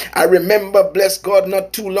circumstances. I remember, bless God,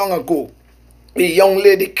 not too long ago, a young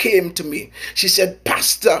lady came to me. She said,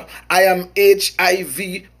 "Pastor, I am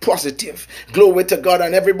HIV positive." Glory to God.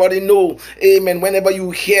 And everybody know, amen, whenever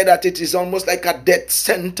you hear that, it is almost like a death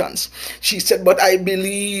sentence. She said, "But I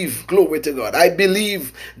believe," glory to God, "I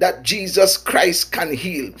believe that Jesus Christ can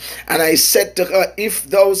heal." And I said to her, "If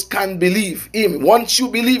thou can believe him, once you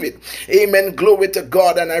believe it," amen, glory to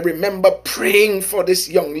God. And I remember praying for this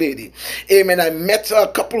young lady. Amen. I met her a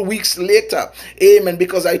couple weeks later. Amen.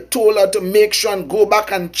 Because I told her to make sure and go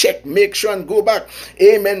back and check. Make sure and go back.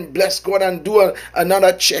 Amen. Bless God, and do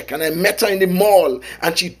another check check, and I met her in the mall,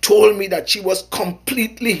 and she told me that she was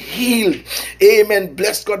completely healed. Amen.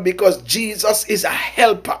 Bless God, because Jesus is a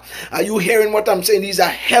helper. Are you hearing what I'm saying? He's a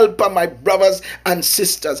helper, my brothers and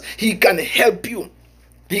sisters. He can help you.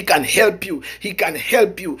 He can help you. He can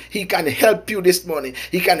help you. He can help you this morning.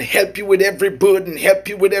 He can help you with every burden, help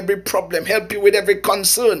you with every problem, help you with every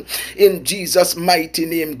concern. In Jesus' mighty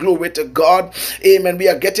name. Glory to God. Amen. We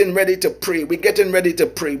are getting ready to pray. We're getting ready to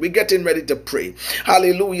pray. We're getting ready to pray.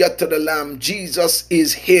 Hallelujah to the Lamb. Jesus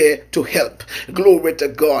is here to help. Glory to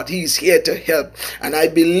God. He's here to help. And I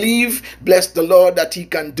believe, bless the Lord, that He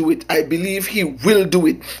can do it. I believe He will do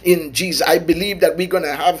it in Jesus. I believe that we're going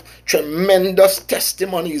to have tremendous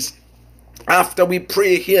testimonies after we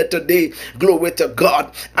pray here today. Glory to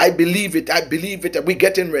God. I believe it. I believe it. We're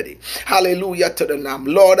getting ready. Hallelujah to the Lamb.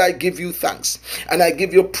 Lord, I give you thanks and I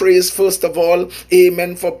give you praise first of all.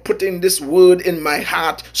 Amen. For putting this word in my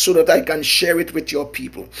heart so that I can share it with your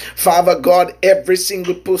people. Father God, every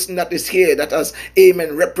single person that is here that has,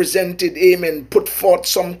 amen, represented, amen, put forth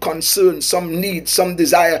some concern, some need, some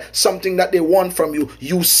desire, something that they want from you.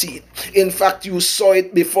 You see it. In fact, you saw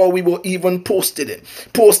it before we were even posting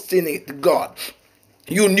it, God.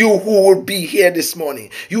 You knew who would be here this morning.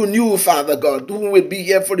 You knew, Father God, who will be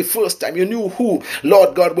here for the first time. You knew who,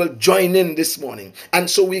 Lord God, will join in this morning. And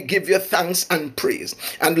so we give you thanks and praise.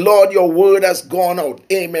 And Lord, your word has gone out.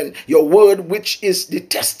 Amen. Your word, which is the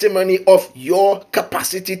testimony of your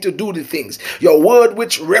capacity to do the things. Your word,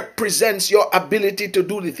 which represents your ability to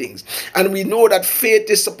do the things. And we know that faith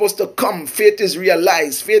is supposed to come. Faith is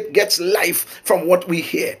realized. Faith gets life from what we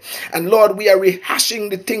hear. And Lord, we are rehashing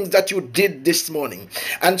the things that you did this morning.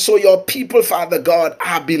 And so your people, Father God,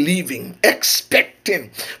 are believing, expecting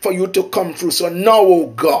for you to come through. So now, oh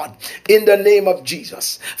God, in the name of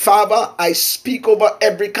Jesus, Father, I speak over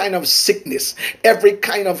every kind of sickness, every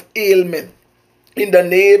kind of ailment. In the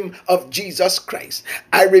name of Jesus Christ,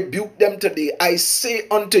 I rebuke them today. I say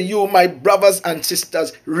unto you, my brothers and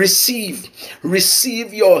sisters, receive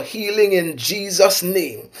your healing in Jesus'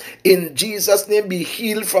 name. In Jesus' name, be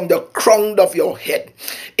healed from the crown of your head.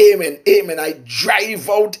 Amen. Amen. I drive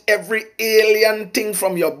out every alien thing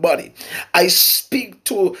from your body. I speak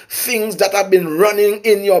to things that have been running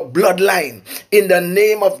in your bloodline. In the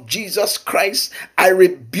name of Jesus Christ, I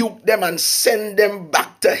rebuke them and send them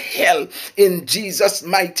back to hell in Jesus'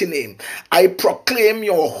 mighty name. I proclaim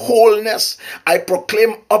your wholeness. I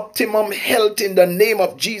proclaim optimum health in the name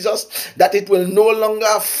of Jesus, that it will no longer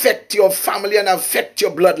affect your family and affect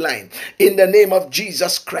your bloodline in the name of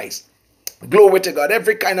Jesus Christ. Glory to God.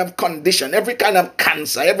 Every kind of condition, every kind of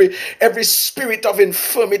cancer, every spirit of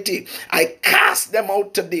infirmity, I cast them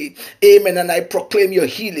out today. Amen. And I proclaim your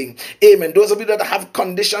healing. Amen. Those of you that have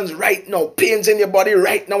conditions right now, pains in your body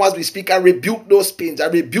right now as we speak, I rebuke those pains. I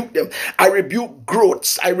rebuke them. I rebuke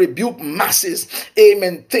growths. I rebuke masses.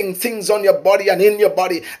 Amen. Things on your body and in your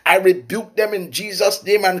body, I rebuke them in Jesus'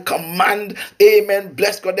 name and command, amen,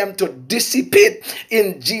 bless God, them to dissipate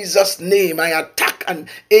in Jesus' name. I attack and,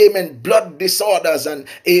 amen, blood disorders and,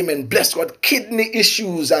 amen, bless God, kidney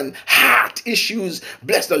issues and heart issues,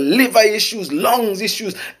 bless the liver issues, lungs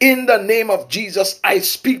issues. In the name of Jesus, I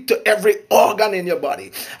speak to every organ in your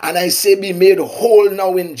body and I say, be made whole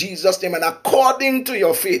now in Jesus' name, and according to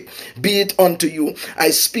your faith, be it unto you.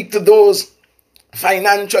 I speak to those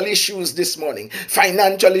financial issues this morning,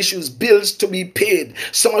 financial issues, bills to be paid.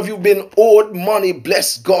 Some of you been owed money,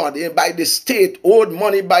 bless God, by the state, owed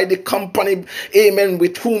money by the company, amen,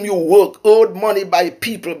 with whom you work, owed money by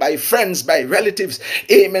people, by friends, by relatives,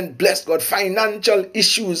 amen, bless God. Financial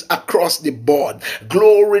issues across the board.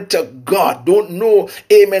 Glory to God. Don't know,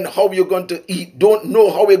 amen, how you're going to eat. Don't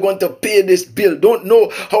know how we're going to pay this bill. Don't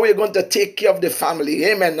know how we're going to take care of the family.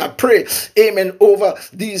 Amen. I pray, amen, over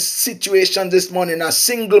these situations this morning. A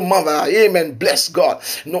single mother, amen, bless God,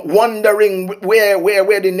 not wondering where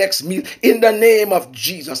the next meal. In the name of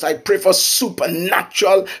Jesus, I pray for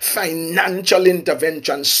supernatural financial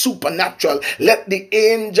intervention. Supernatural. Let the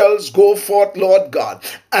angels go forth, Lord God,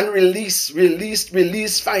 and release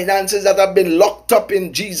finances that have been locked up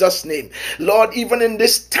in Jesus' name. Lord, even in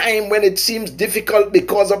this time when it seems difficult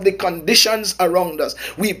because of the conditions around us,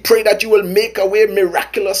 we pray that you will make a way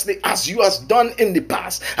miraculously as you have done in the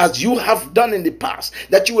past, past,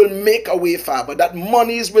 that you will make a way, Father, that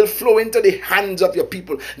monies will flow into the hands of your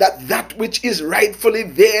people, that which is rightfully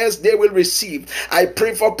theirs, they will receive. I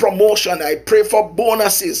pray for promotion. I pray for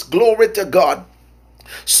bonuses. Glory to God.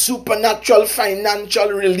 supernatural financial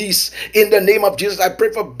release in the name of Jesus. I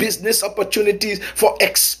pray for business opportunities, for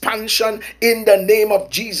expansion in the name of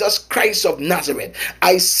Jesus Christ of Nazareth.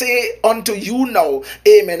 I say unto you now,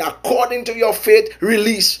 amen, according to your faith,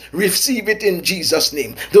 release, receive it in Jesus'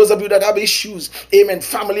 name. Those of you that have issues, amen,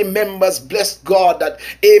 family members, bless God that,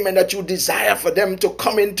 amen, that you desire for them to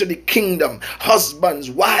come into the kingdom, husbands,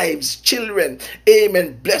 wives, children,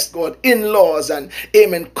 amen, bless God, in-laws and,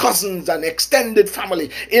 amen, cousins and extended family,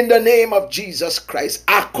 in the name of Jesus Christ,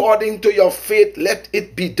 according to your faith, let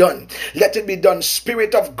it be done. Let it be done.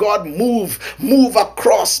 Spirit of God, move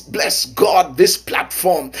across, bless God, this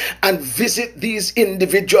platform and visit these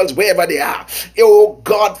individuals wherever they are. Oh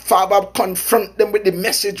God, Father, confront them with the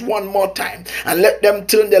message one more time and let them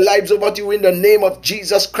turn their lives over to you in the name of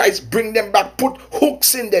Jesus Christ. Bring them back, put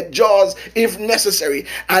hooks in their jaws if necessary,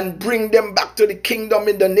 and bring them back to the kingdom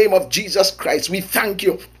in the name of Jesus Christ. We thank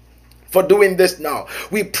you for doing this now.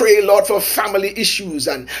 We pray, Lord, for family issues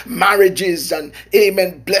and marriages and,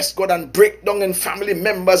 amen, bless God, and breakdown in family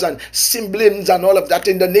members and siblings and all of that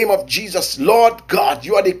in the name of Jesus. Lord God,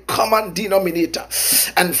 you are the common denominator.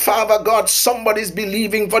 And Father God, somebody's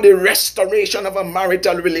believing for the restoration of a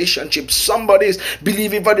marital relationship. Somebody's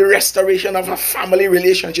believing for the restoration of a family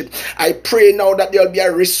relationship. I pray now that there'll be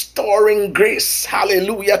a restoring grace.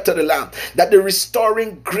 Hallelujah to the Lamb. That the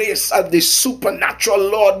restoring grace of the supernatural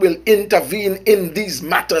Lord will intervene in these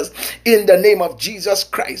matters in the name of Jesus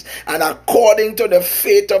Christ, and according to the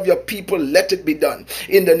faith of your people, let it be done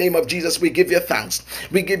in the name of Jesus. We give you thanks,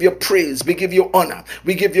 we give you praise, we give you honor,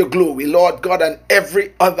 we give you glory, Lord God, and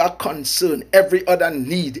every other concern, every other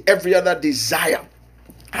need, every other desire.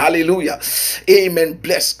 Hallelujah. Amen.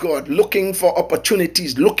 Bless God. Looking for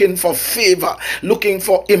opportunities, looking for favor, looking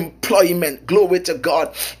for employment. Glory to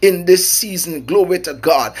God in this season. Glory to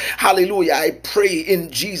God. Hallelujah. I pray in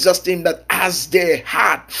Jesus' name that as their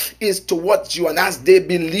heart is towards you and as they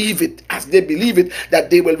believe it, that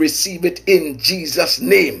they will receive it in Jesus'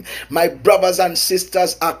 name. My brothers and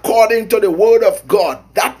sisters, according to the word of God,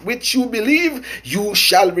 that which you believe, you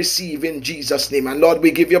shall receive in Jesus' name. And Lord,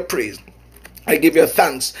 we give you praise. I give you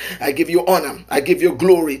thanks. I give you honor. I give you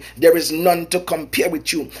glory. There is none to compare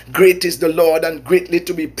with you. Great is the Lord and greatly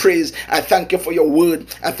to be praised. I thank you for your word.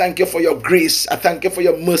 I thank you for your grace. I thank you for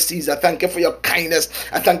your mercies. I thank you for your kindness.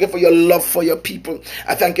 I thank you for your love for your people.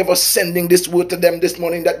 I thank you for sending this word to them this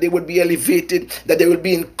morning, that they would be elevated, that they will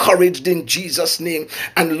be encouraged in Jesus' name.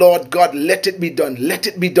 And Lord God, let it be done. Let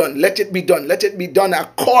it be done. Let it be done. Let it be done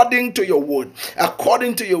according to your word,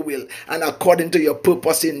 according to your will, and according to your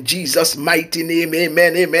purpose in Jesus' mighty name.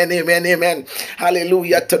 Amen, amen, amen, amen.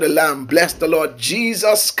 Hallelujah to the Lamb. Bless the Lord.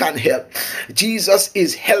 Jesus can help. Jesus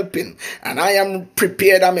is helping, and I am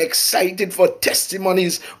prepared. I'm excited for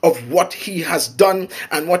testimonies of what he has done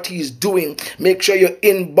and what he is doing. Make sure you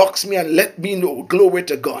inbox me and let me know. Glory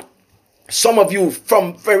to God. Some of you,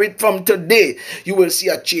 from today, you will see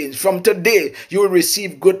a change. From today, you will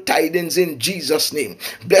receive good tidings in Jesus' name.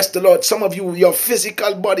 Bless the Lord. Some of you, your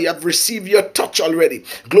physical body have received your touch already.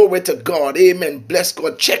 Glory to God. Amen. Bless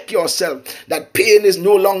God. Check yourself. That pain is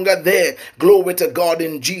no longer there. Glory to God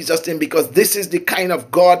in Jesus' name, because this is the kind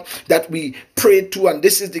of God that we pray to, and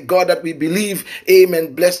this is the God that we believe.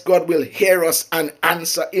 Amen. Bless God will hear us and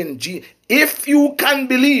answer in Jesus. If you can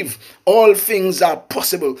believe, all things are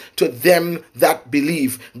possible to them that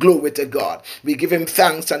believe. Glory to God. We give him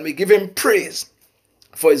thanks and we give him praise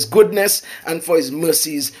for his goodness and for his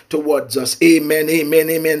mercies towards us. Amen, amen,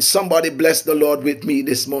 amen. Somebody bless the Lord with me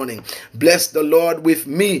this morning. Bless the Lord with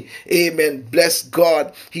me. Amen. Bless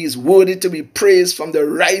God. He is worthy to be praised from the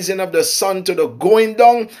rising of the sun to the going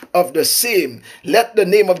down of the same. Let the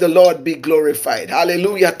name of the Lord be glorified.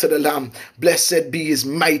 Hallelujah to the Lamb. Blessed be his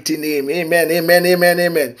mighty name. Amen, amen, amen,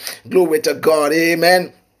 amen. Glory to God.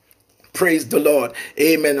 Amen. Praise the Lord.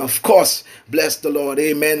 Amen. Of course, bless the Lord.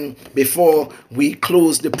 Amen. Before we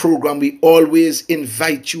close the program, we always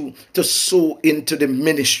invite you to sow into the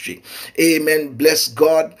ministry. Amen. Bless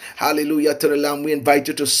God. Hallelujah to the Lamb. We invite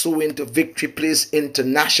you to sow into Victory Place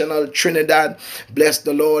International, Trinidad. Bless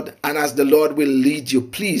the Lord. And as the Lord will lead you,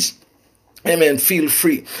 please, amen, feel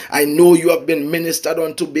free. I know you have been ministered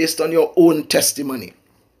unto based on your own testimony.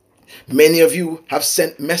 Many of you have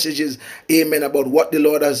sent messages, amen, about what the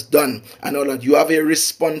Lord has done and all that. You have a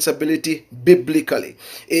responsibility biblically,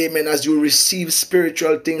 amen, as you receive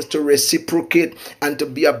spiritual things, to reciprocate and to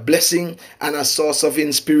be a blessing and a source of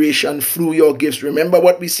inspiration through your gifts. Remember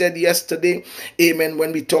what we said yesterday, amen,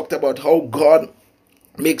 when we talked about how God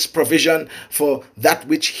makes provision for that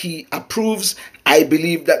which he approves. I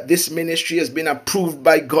believe that this ministry has been approved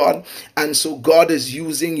by God, and so God is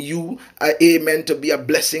using you, amen, to be a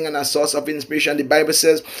blessing and a source of inspiration. The Bible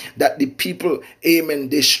says that the people, amen,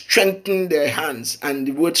 they strengthen their hands, and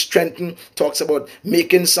the word strengthen talks about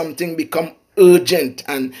making something become urgent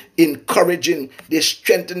and encouraging. They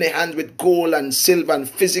strengthen their hands with gold and silver and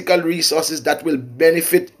physical resources that will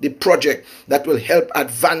benefit the project, that will help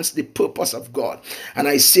advance the purpose of God. And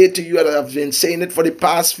I say to you, that I've been saying it for the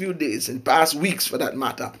past few days and past weeks for that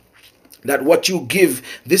matter, that what you give,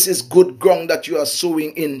 this is good ground that you are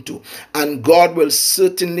sowing into, and God will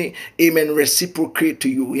certainly, amen, reciprocate to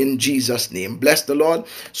you in Jesus' name. Bless the Lord.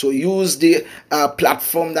 So use the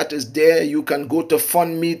platform that is there. You can go to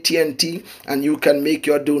Fund Me TNT and you can make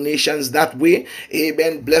your donations that way.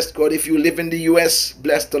 Amen. Bless God. If you live in the US,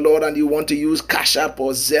 bless the Lord, and you want to use Cash App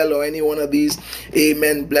or Zelle or any one of these,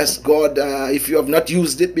 amen. Bless God. If you have not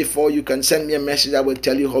used it before, you can send me a message. I will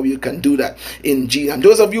tell you how you can do that in Jesus. And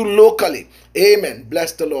those of you locally, amen,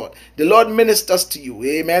 bless the Lord. The Lord ministers to you,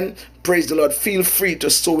 amen. Praise the Lord. Feel free to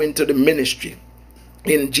sow into the ministry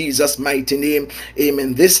in Jesus' mighty name,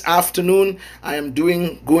 amen. This afternoon I am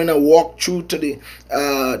going a walk through to the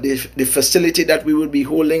facility that we will be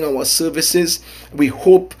holding our services. We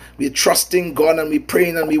hope, we're trusting God, and we're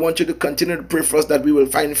praying, and we want you to continue to pray for us that we will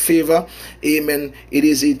find favor, amen. It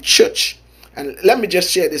is a church. And let me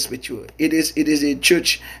just share this with you. It is a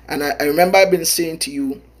church, and I remember I've been saying to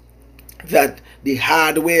you that the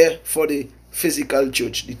hardware for the physical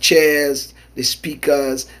church, the chairs, the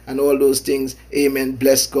speakers, and all those things, amen,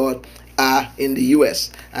 bless God, are in the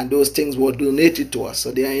US, and those things were donated to us,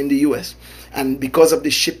 so they are in the US. And because of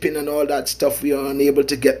the shipping and all that stuff, we are unable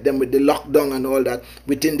to get them with the lockdown and all that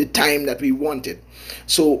within the time that we wanted.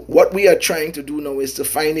 So what we are trying to do now is to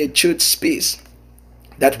find a church space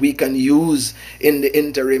that we can use in the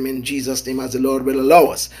interim in Jesus' name, as the Lord will allow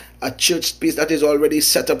us. A church space that is already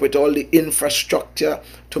set up with all the infrastructure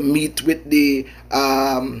to meet with the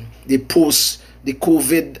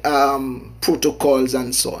COVID protocols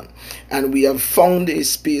and so on. And we have found a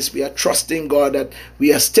space. We are trusting God that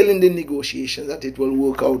we are still in the negotiations, that it will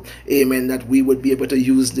work out, amen, that we would be able to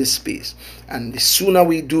use this space. And the sooner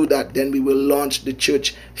we do that, then we will launch the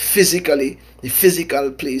church physically, the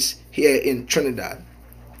physical place here in Trinidad,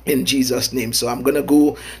 in Jesus' name. So I'm gonna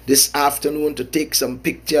go this afternoon to take some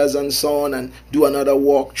pictures and so on, and do another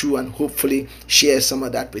walkthrough, and hopefully share some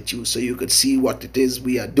of that with you, so you could see what it is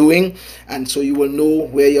we are doing, and so you will know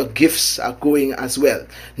where your gifts are going as well.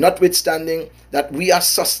 Notwithstanding that we are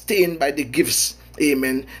sustained by the gifts,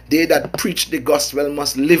 amen. They that preach the gospel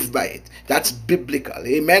must live by it. That's biblical,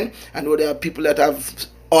 amen. I know there are people that have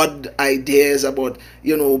odd ideas about,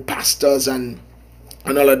 pastors and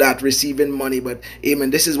all of that receiving money, but amen,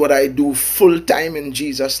 this is what I do full time in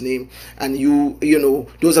Jesus' name. And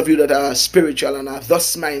those of you that are spiritual and are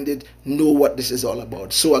thus minded know what this is all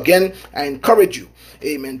about. So again, I encourage you,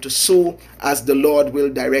 amen, to sow as the Lord will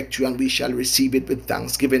direct you, and we shall receive it with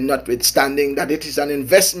thanksgiving, notwithstanding that it is an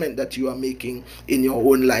investment that you are making in your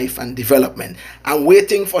own life and development. I'm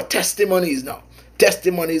waiting for testimonies now,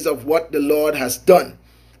 testimonies of what the Lord has done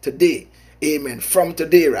today, amen, from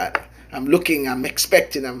today rather. I'm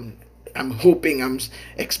expecting, I'm hoping, I'm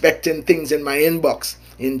expecting things in my inbox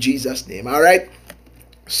in Jesus' name. All right.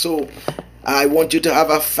 So I want you to have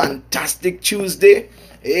a fantastic Tuesday.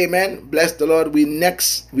 Amen. Bless the Lord.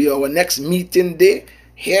 Our next meeting day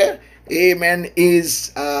here, amen, is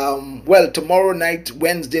tomorrow night,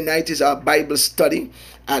 Wednesday night, is our Bible study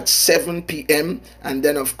at 7 p.m. And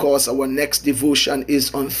then of course our next devotion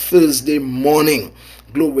is on Thursday morning.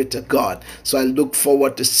 Glory to God. So I look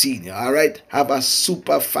forward to seeing you. All right. Have a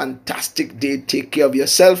super fantastic day. Take care of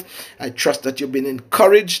yourself. I trust that you've been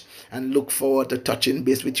encouraged, and look forward to touching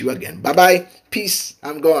base with you again. Bye-bye. Peace.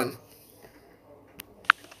 I'm gone.